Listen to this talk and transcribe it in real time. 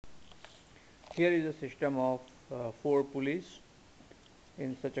Here is a system of 4 pulleys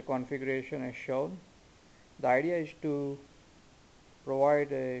in such a configuration as shown. The idea is to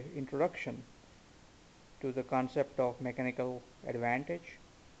provide an introduction to the concept of mechanical advantage,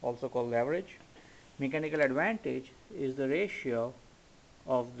 also called leverage. Mechanical advantage is the ratio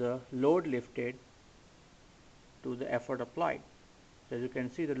of the load lifted to the effort applied. So as you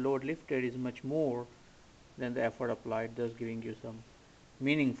can see, the load lifted is much more than the effort applied, thus giving you some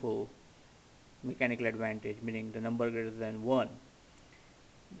meaningful mechanical advantage, meaning the number greater than 1.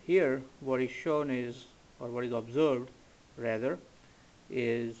 Here what is shown is, or what is observed rather,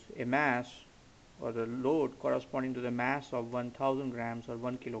 is a mass or the load corresponding to the mass of 1000 grams or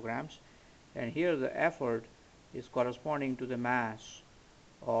 1 kilograms, and here the effort is corresponding to the mass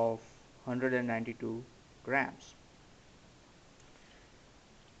of 192 grams.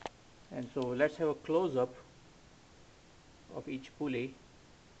 And so let's have a close-up of each pulley.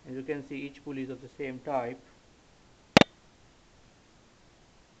 As you can see, each pulley is of the same type,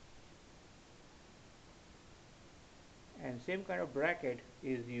 and same kind of bracket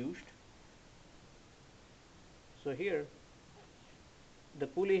is used. So here the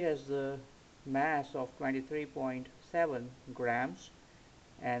pulley has the mass of 23.7 grams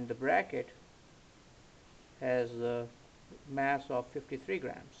and the bracket has the mass of 53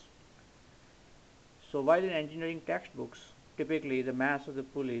 grams. So while in engineering textbooks typically the mass of the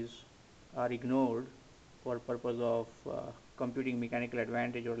pulleys are ignored for purpose of computing mechanical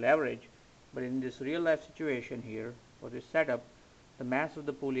advantage or leverage, but in this real life situation here, for this setup, the mass of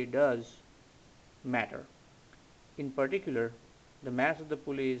the pulley does matter. In particular, the mass of the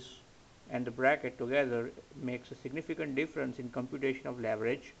pulleys and the bracket together makes a significant difference in computation of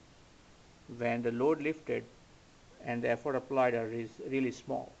leverage when the load lifted and the effort applied are really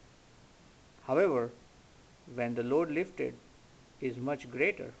small. However, when the load lifted is much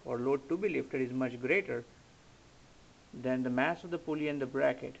greater, or load to be lifted is much greater, then the mass of the pulley and the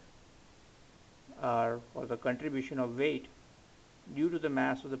bracket or the contribution of weight due to the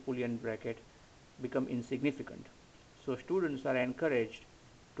mass of the pulley and bracket become insignificant. So students are encouraged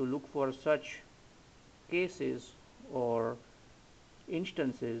to look for such cases or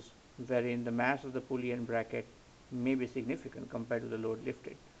instances wherein the mass of the pulley and bracket may be significant compared to the load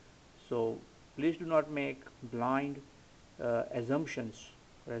lifted. So please do not make blind assumptions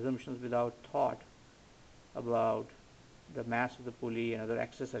or assumptions without thought about the mass of the pulley and other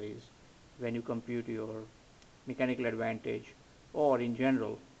accessories when you compute your mechanical advantage, or in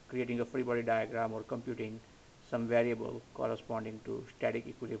general creating a free body diagram or computing some variable corresponding to static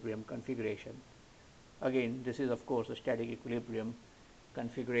equilibrium configuration. Again, this is of course a static equilibrium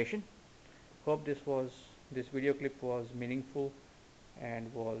configuration. Hope this video clip was meaningful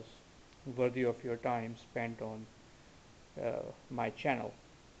and was worthy of your time spent on my channel.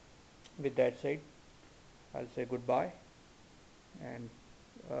 With that said, I'll say goodbye and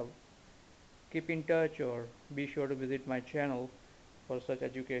uh, keep in touch, or be sure to visit my channel for such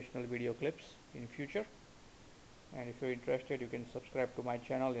educational video clips in future. And if you're interested, you can subscribe to my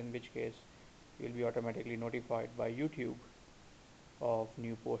channel, in which case you'll be automatically notified by YouTube of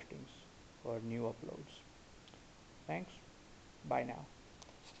new postings or new uploads. Thanks. Bye now.